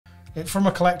From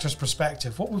a collector's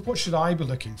perspective, what should I be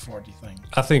looking for, do you think?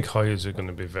 I think Heuers are going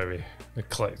to be very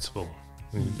collectible,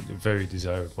 very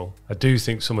desirable. I do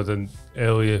think some of the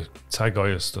earlier TAG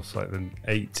Heuer stuff, like the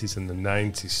 80s and the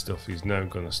 90s stuff, is now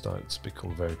going to start to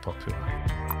become very popular.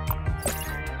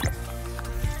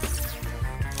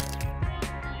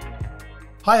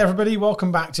 Hi everybody,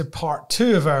 welcome back to part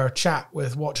 2 of our chat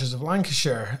with Watches of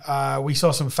Lancashire. We saw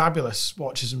some fabulous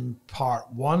watches in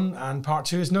part 1 and part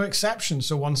 2 is no exception.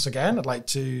 So once again, I'd like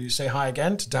to say hi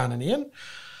again to Dan and Ian.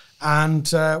 And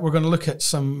we're going to look at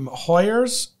some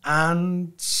Heuers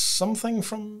and something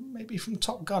maybe from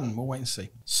Top Gun. We'll wait and see.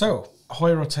 So,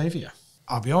 Heuer Autavia.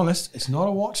 I'll be honest, it's not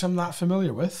a watch I'm that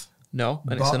familiar with. No,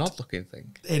 and it's an odd looking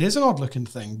thing. It is an odd looking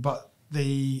thing, but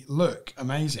they look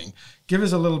amazing. Give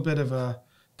us a little bit of a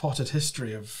potted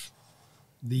history of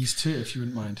these two, if you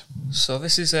wouldn't mind. So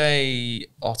this is a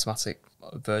automatic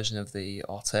version of the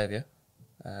Autavia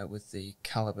with the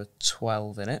caliber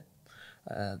 12 in it.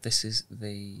 This is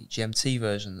the GMT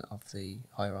version of the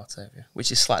Heuer Autavia,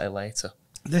 which is slightly later.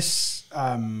 This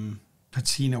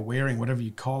patina wearing, whatever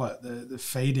you call it, the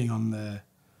fading on the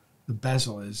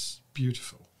bezel is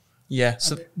beautiful. Yeah,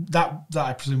 so that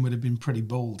I presume would have been pretty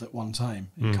bold at one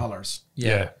time in colours.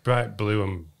 Yeah, bright blue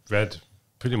and red.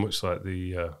 Pretty much like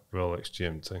the Rolex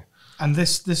GMT. And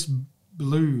this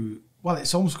blue, well,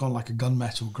 it's almost gone like a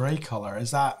gunmetal grey colour.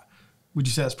 Would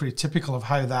you say that's pretty typical of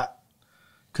how that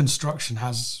construction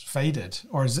has faded?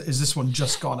 Or is this one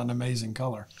just gone an amazing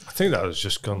colour? I think that has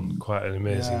just gone quite an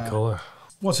amazing colour.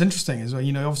 What's interesting is,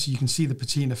 obviously you can see the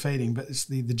patina fading, but it's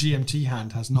the GMT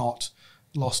hand has not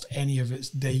lost any of its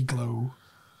day glow.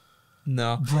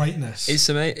 No brightness.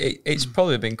 It's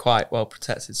probably been quite well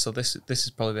protected. So this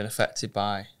has probably been affected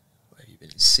by whether you've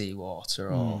been in seawater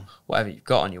or whatever you've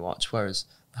got on your watch. Whereas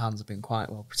the hands have been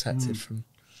quite well protected from.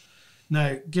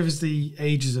 Now, give us the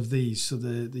ages of these. So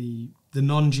the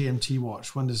non-GMT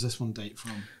watch. When does this one date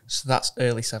from? So that's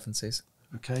early 70s.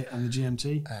 Okay, and the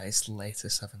GMT? It's later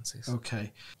 70s.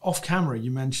 Okay. Off camera, you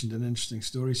mentioned an interesting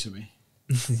story to me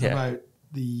about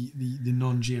the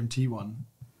non-GMT one.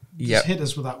 Just hit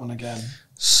us with that one again.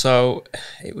 So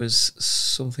it was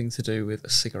something to do with a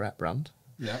cigarette brand.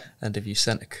 Yeah. And if you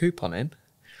sent a coupon in,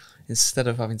 instead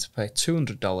of having to pay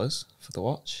 $200 for the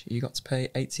watch, you got to pay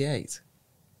 $88.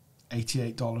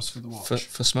 $88 for the watch.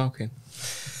 For smoking.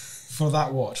 For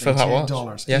that watch. For that watch.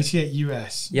 $88. Yep. 88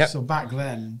 US. Yep. So back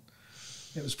then,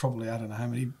 it was probably, I don't know how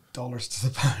many dollars to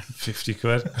the pound. 50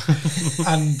 quid.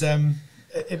 And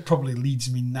it probably leads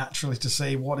me naturally to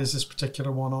say, what is this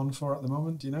particular one on for at the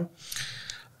moment? Do you know?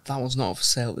 That one's not for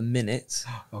sale at the minute.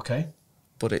 Okay.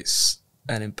 But it's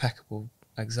an impeccable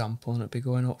example, and it'd be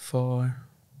going up for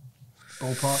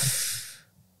ballpark,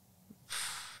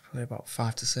 probably about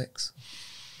 5 to 6.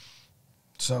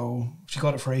 So she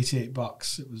got it for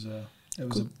 $88. It was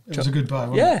a good buy.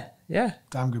 Wasn't it? Yeah.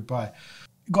 Damn good buy.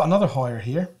 Got another Heuer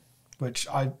here, which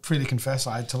I freely confess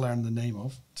I had to learn the name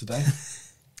of today.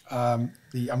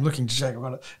 I'm looking to check. I've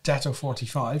got a Dato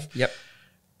 45. Yep.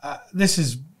 This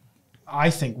is, I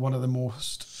think, one of the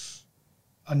most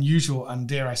unusual and,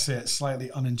 dare I say it, slightly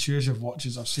unintuitive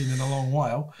watches I've seen in a long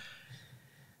while.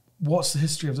 What's the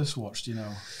history of this watch, do you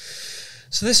know?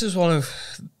 So this is one of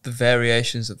the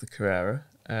variations of the Carrera.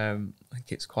 I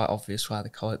think it's quite obvious why they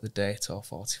call it the Dato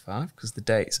 45, because the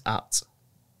date's at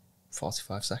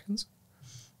 45 seconds.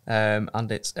 And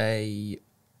it's a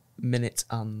minute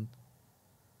and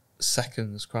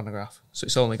seconds chronograph. So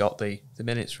it's only got the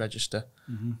minutes register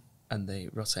and the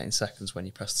rotating seconds when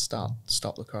you press the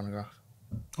stop the chronograph.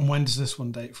 And when does this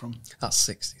one date from? That's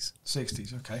 60s.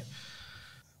 60s, okay.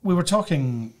 We were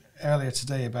talking earlier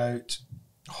today about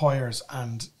Heuers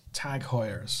and TAG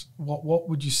Heuers. What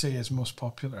would you say is most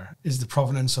popular? Is the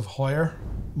provenance of Heuer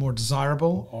more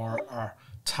desirable, or are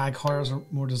TAG Heuers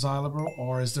more desirable,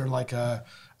 or is there like a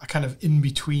kind of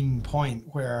in-between point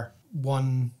where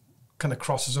one kind of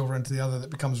crosses over into the other that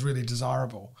becomes really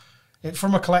desirable?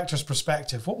 From a collector's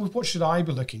perspective, what should I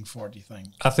be looking for, do you think?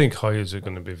 I think Heuers are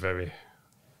going to be very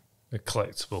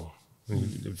collectible,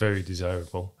 very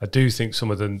desirable. I do think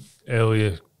some of the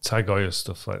earlier TAG Heuer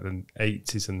stuff, like the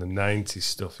 80s and the 90s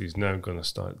stuff, is now going to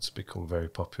start to become very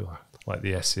popular. Like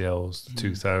the SELs, the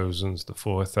 2000s, the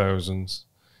 4000s,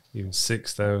 even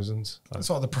 6000s. Sort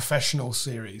of the professional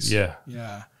series. Yeah.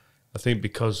 Yeah. I think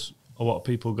because a lot of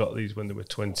people got these when they were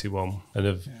 21 and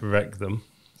have wrecked them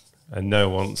and now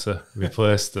want to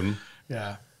replace them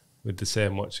with the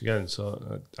same watch again.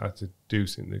 So I do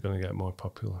think they're going to get more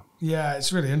popular. Yeah,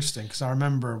 it's really interesting because I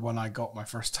remember when I got my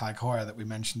first TAG Heuer that we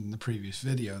mentioned in the previous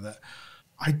video, that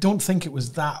I don't think it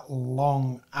was that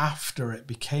long after it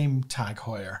became TAG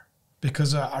Heuer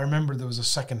because I remember there was a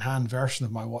second-hand version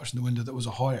of my watch in the window that was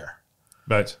a Heuer.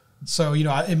 Right. So, you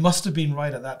know, it must have been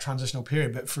right at that transitional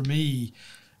period. But for me,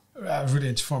 I was really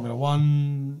into Formula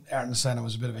One. Ayrton Senna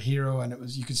was a bit of a hero, and it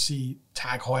was, you could see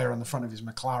TAG Heuer on the front of his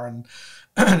McLaren.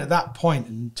 And at that point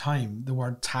in time, the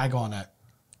word TAG on it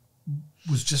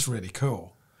was just really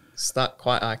cool. It's that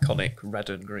quite iconic red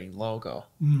and green logo.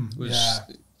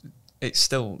 It's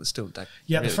still dead.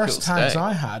 Yeah, really the first cool tags today.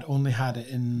 I had only had it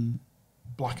in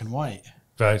black and white.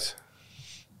 Right.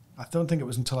 I don't think it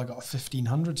was until I got a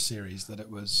 1500 series that it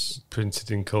was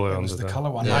Printed in colour. it was the colour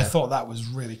one. Yeah. I thought that was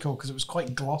really cool because it was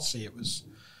quite glossy.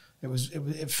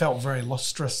 It felt very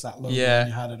lustrous, that logo, when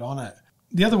you had it on it.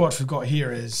 The other watch we've got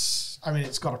here is, I mean,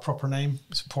 it's got a proper name.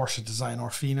 It's a Porsche design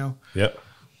Orfina. Yep.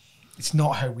 It's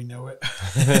not how we know it.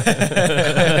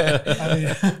 I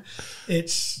mean,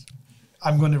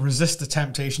 I'm going to resist the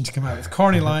temptation to come out with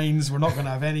corny lines. We're not going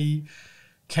to have any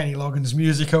Kenny Loggins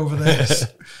music over this.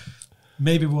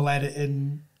 Maybe we'll edit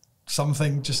in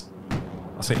something. Just,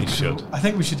 I think you should. I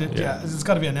think we should. Yeah, Yeah. there's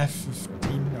got to be an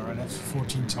F15 or an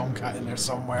F14 Tomcat in there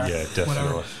somewhere. Yeah, definitely.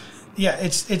 Whatever. Yeah,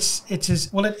 it is.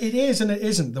 Well, it is and it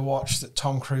isn't the watch that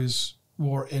Tom Cruise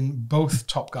wore in both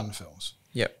Top Gun films.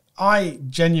 Yep. I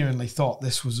genuinely thought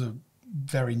this was a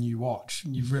very new watch.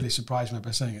 You've really surprised me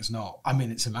by saying it's not. I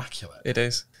mean, it's immaculate. It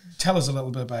is. Tell us a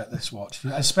little bit about this watch,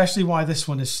 especially why this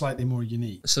one is slightly more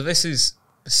unique. So this is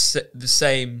the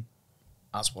same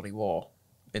as what he wore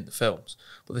in the films,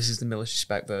 but this is the military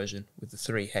spec version with the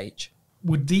 3H.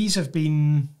 Would these have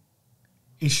been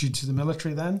issued to the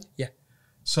military then? Yeah.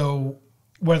 So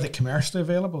were they commercially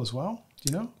available as well?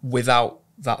 Do you know? Without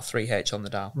that 3H on the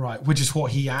dial. Right, which is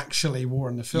what he actually wore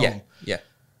in the film. Yeah, yeah.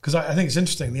 Because I think it's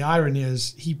interesting. The irony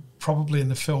is he probably in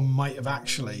the film might have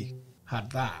actually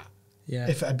had that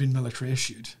if it had been military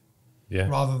issued,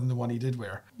 rather than the one he did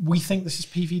wear. We think this is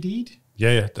PVD'd.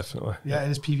 Yeah, definitely. Yeah,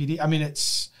 it is PVD. I mean,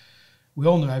 we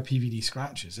all know how PVD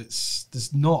scratches.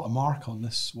 There's not a mark on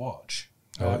this watch.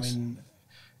 Oh, I mean,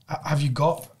 have you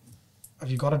got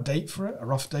a date for it? A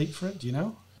rough date for it? Do you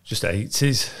know? Just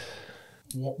 80s.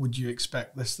 What would you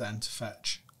expect this then to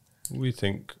fetch? We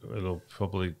think it'll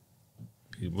probably,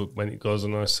 when it goes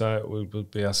on our site, we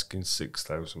would be asking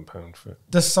 £6,000 for it.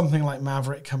 Does something like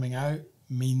Maverick coming out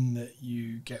mean that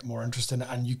you get more interest in it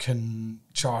and you can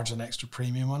charge an extra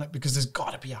premium on it? Because there's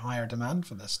got to be a higher demand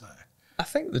for this now. I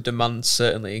think the demand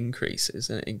certainly increases,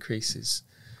 and it increases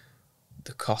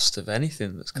the cost of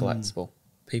anything that's collectible.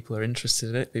 People are interested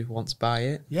in it. People want to buy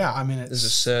it. Yeah, I mean, There's a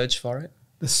surge for it.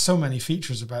 There's so many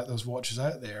features about those watches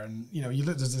out there, and you know, you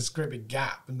look, there's this great big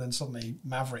gap, and then suddenly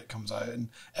Maverick comes out, and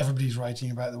everybody's writing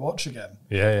about the watch again.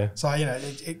 Yeah. So you know,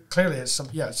 it clearly it's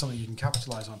something you can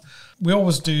capitalize on. We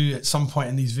always do at some point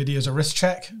in these videos a wrist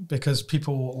check because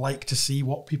people like to see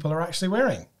what people are actually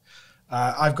wearing.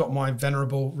 I've got my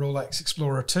venerable Rolex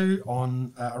Explorer 2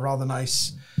 on a rather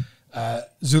nice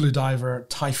Zulu Diver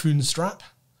Typhoon strap.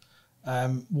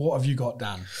 What have you got,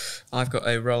 Dan? I've got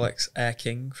a Rolex Air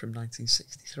King from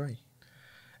 1963.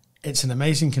 It's in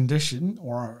amazing condition,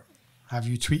 or have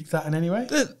you tweaked that in any way?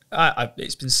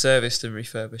 It's been serviced and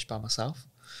refurbished by myself.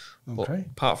 But Okay.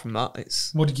 apart from that,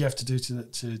 it's What did you have to do to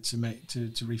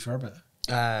refurb it?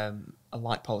 a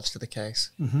light polish to the case,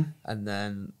 and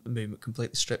then the movement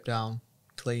completely stripped down,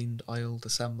 cleaned, oiled,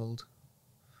 assembled.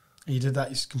 And you did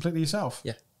that completely yourself?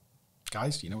 Yeah.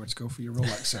 Guys, you know where to go for your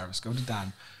Rolex service. Go to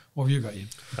Dan. What have you got, Ian?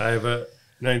 I have a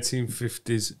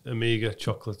 1950s Amiga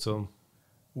Chocolatone.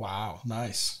 Wow,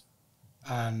 nice.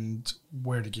 And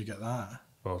where did you get that?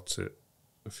 Bought it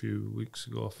a few weeks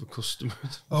ago off a customer.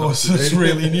 Oh, so it's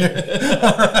really new.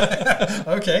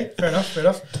 Okay, fair enough.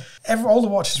 All the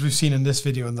watches we've seen in this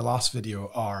video and the last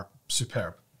video are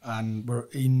superb, and we're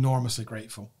enormously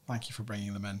grateful. Thank you for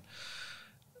bringing them in.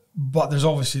 But there's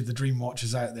obviously the dream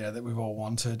watches out there that we've all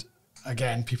wanted.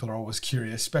 Again, people are always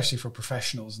curious, especially for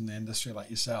professionals in the industry like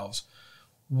yourselves.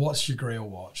 What's your grail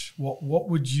watch? What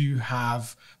would you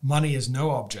have? Money is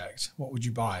no object. What would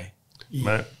you buy?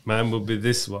 Mine would be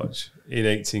this watch in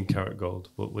 18 karat gold,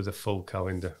 but with a full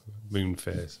calendar, moon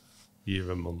phase, year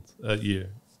and month.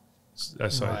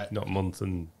 Sorry, Right. not month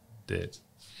and date.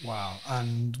 Wow.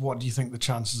 And what do you think the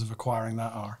chances of acquiring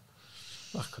that are?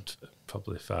 I could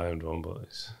probably find one, but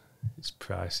it's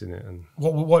pricing it, and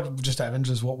What just out of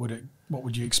interest, what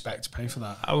would you expect to pay for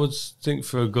that? I would think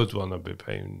for a good one I'd be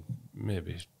paying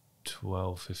maybe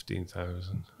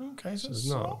 12,000-15,000. Okay, so it's it's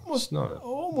not- almost it's not-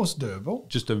 almost doable.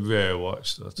 Just a rare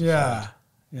watch, though. to Yeah. find.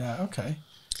 Yeah, okay.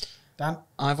 Dan?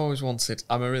 I've always wanted.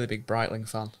 I'm a really big Breitling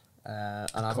fan,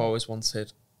 and I've always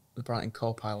wanted the Breitling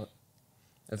Co-Pilot,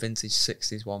 a vintage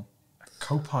 '60s one.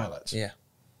 Co-pilot. Yeah,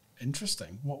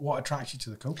 Interesting. What attracts you to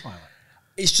the co-pilot?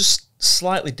 it's just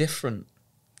slightly different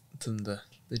than the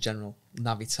general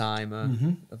Navi timer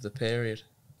of the period.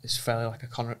 It's fairly like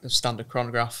a standard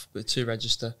chronograph with 2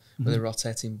 register with a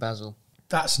rotating bezel.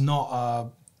 That's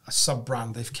not a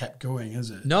sub-brand they've kept going, is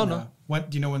it? No. When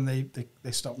do you know when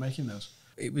they stopped making those?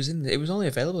 It was only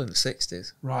available in the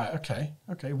 60s. Right, okay.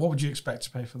 What would you expect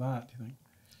to pay for that, do you think?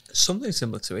 Something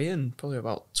similar to Ian, probably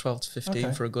about 12 to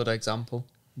 15 for a good example.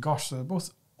 Gosh, they're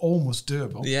both almost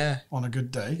doable. Yeah. On a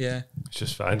good day. Yeah. It's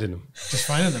just finding them. Just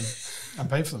finding them and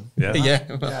pay for them. Yeah.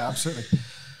 Yeah. Yeah, absolutely.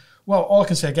 Well, all I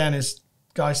can say again is,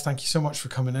 guys, thank you so much for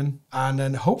coming in. And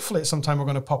then hopefully at some time we're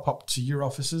going to pop up to your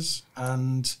offices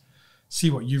and see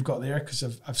what you've got there, because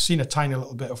I've seen a tiny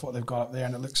little bit of what they've got up there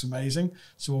and it looks amazing.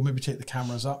 So we'll maybe take the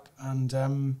cameras up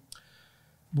and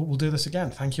we'll do this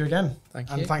again. Thank you again. Thank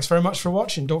you. And thanks very much for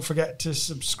watching. Don't forget to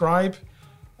subscribe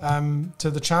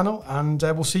to the channel, and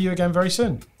we'll see you again very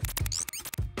soon.